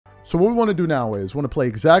So what we want to do now is we want to play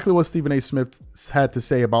exactly what Stephen A. Smith had to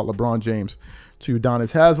say about LeBron James to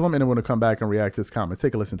Udonis Haslam, and then we're going to come back and react to his comments.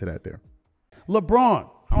 Take a listen to that there. LeBron.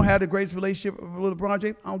 I don't have the greatest relationship with LeBron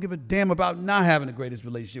James. I don't give a damn about not having the greatest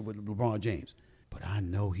relationship with LeBron James. But I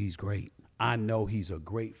know he's great. I know he's a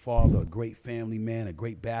great father, a great family man, a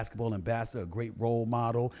great basketball ambassador, a great role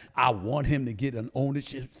model. I want him to get an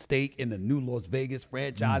ownership stake in the new Las Vegas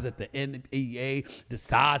franchise if the NBA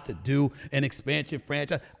decides to do an expansion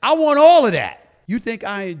franchise. I want all of that. You think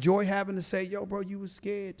I enjoy having to say, yo, bro, you were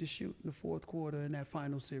scared to shoot in the fourth quarter in that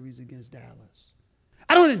final series against Dallas?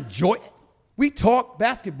 I don't enjoy it. We talk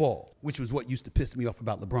basketball, which was what used to piss me off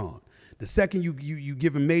about LeBron. The second you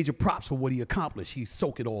give him major props for what he accomplished, he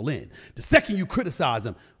soak it all in. The second you criticize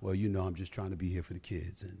him, well, you know, I'm just trying to be here for the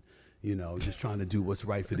kids and, you know, just trying to do what's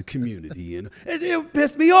right for the community. And it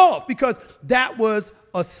pissed me off because that was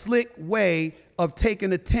a slick way of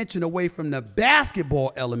taking attention away from the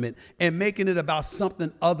basketball element and making it about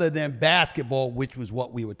something other than basketball, which was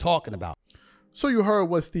what we were talking about. So you heard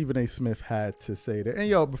what Stephen A. Smith had to say there. And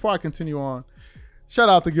yo, before I continue on, shout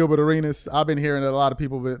out to Gilbert Arenas. I've been hearing that a lot of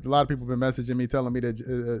people been messaging me, telling me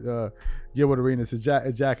that Gilbert Arenas is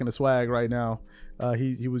jacking the swag right now.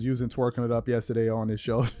 He was using Twerking It Up yesterday on his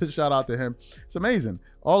show. Shout out to him. It's amazing.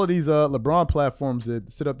 All of these LeBron platforms that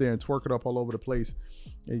sit up there and twerk it up all over the place,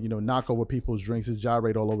 and, you know, knock over people's drinks, just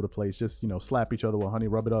gyrate all over the place, just, you know, slap each other with honey,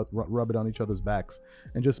 rub it on each other's backs,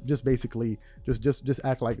 and just basically just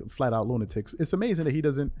act like flat out lunatics. It's amazing that he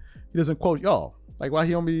doesn't quote y'all. Like, why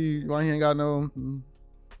he ain't got no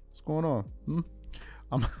what's going on?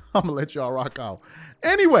 I'm gonna let y'all rock out.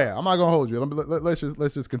 Anyway, I'm not gonna hold you. Let's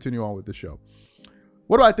just continue on with the show.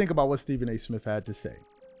 What do I think about what Stephen A. Smith had to say?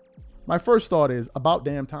 My first thought is about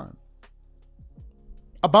damn time.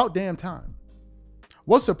 About damn time.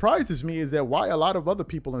 What surprises me is that why a lot of other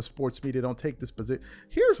people in sports media don't take this position.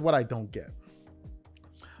 Here's what I don't get.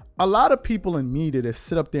 A lot of people in media that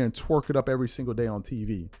sit up there and twerk it up every single day on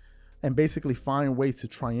TV and basically find ways to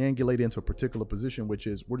triangulate into a particular position, which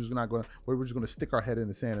is we're just going to stick our head in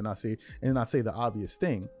the sand and not say the obvious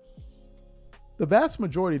thing. The vast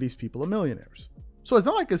majority of these people are millionaires. So it's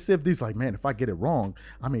not like as if these like, man, if I get it wrong,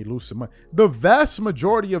 I may lose some money. The vast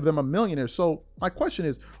majority of them are millionaires. So my question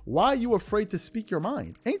is, why are you afraid to speak your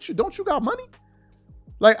mind? Don't you got money?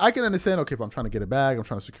 Like, I can understand, okay, if I'm trying to get a bag, I'm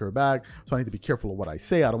trying to secure a bag, so I need to be careful of what I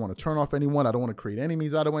say. I don't want to turn off anyone. I don't want to create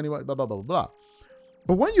enemies out of anyone, blah, blah, blah, blah.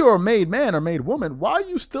 But when you're a made man or made woman, why are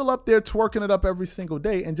you still up there twerking it up every single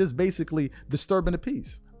day and just basically disturbing the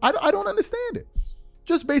peace? I don't understand it.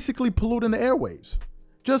 Just basically polluting the airwaves.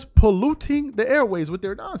 Just polluting the airways with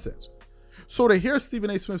their nonsense. So to hear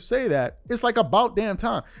Stephen A. Smith say that, it's like about damn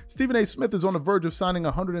time. Stephen A. Smith is on the verge of signing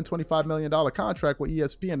a $125 million contract with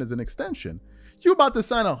ESPN as an extension. You about to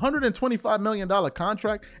sign a $125 million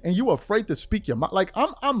contract and you afraid to speak your mind? Like,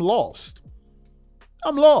 I'm lost.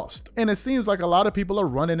 I'm lost. And it seems like a lot of people are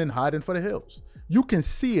running and hiding for the hills. You can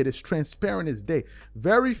see it. It's transparent as day.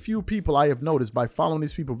 Very few people I have noticed by following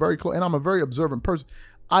these people very close, and I'm a very observant person,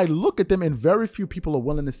 I look at them and very few people are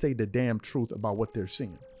willing to say the damn truth about what they're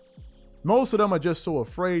seeing. Most of them are just so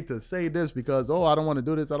afraid to say this because, oh, I don't want to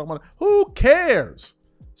do this. I don't want to. Who cares?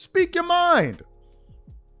 Speak your mind.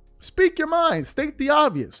 Speak your mind. State the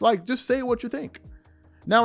obvious. Like, just say what you think.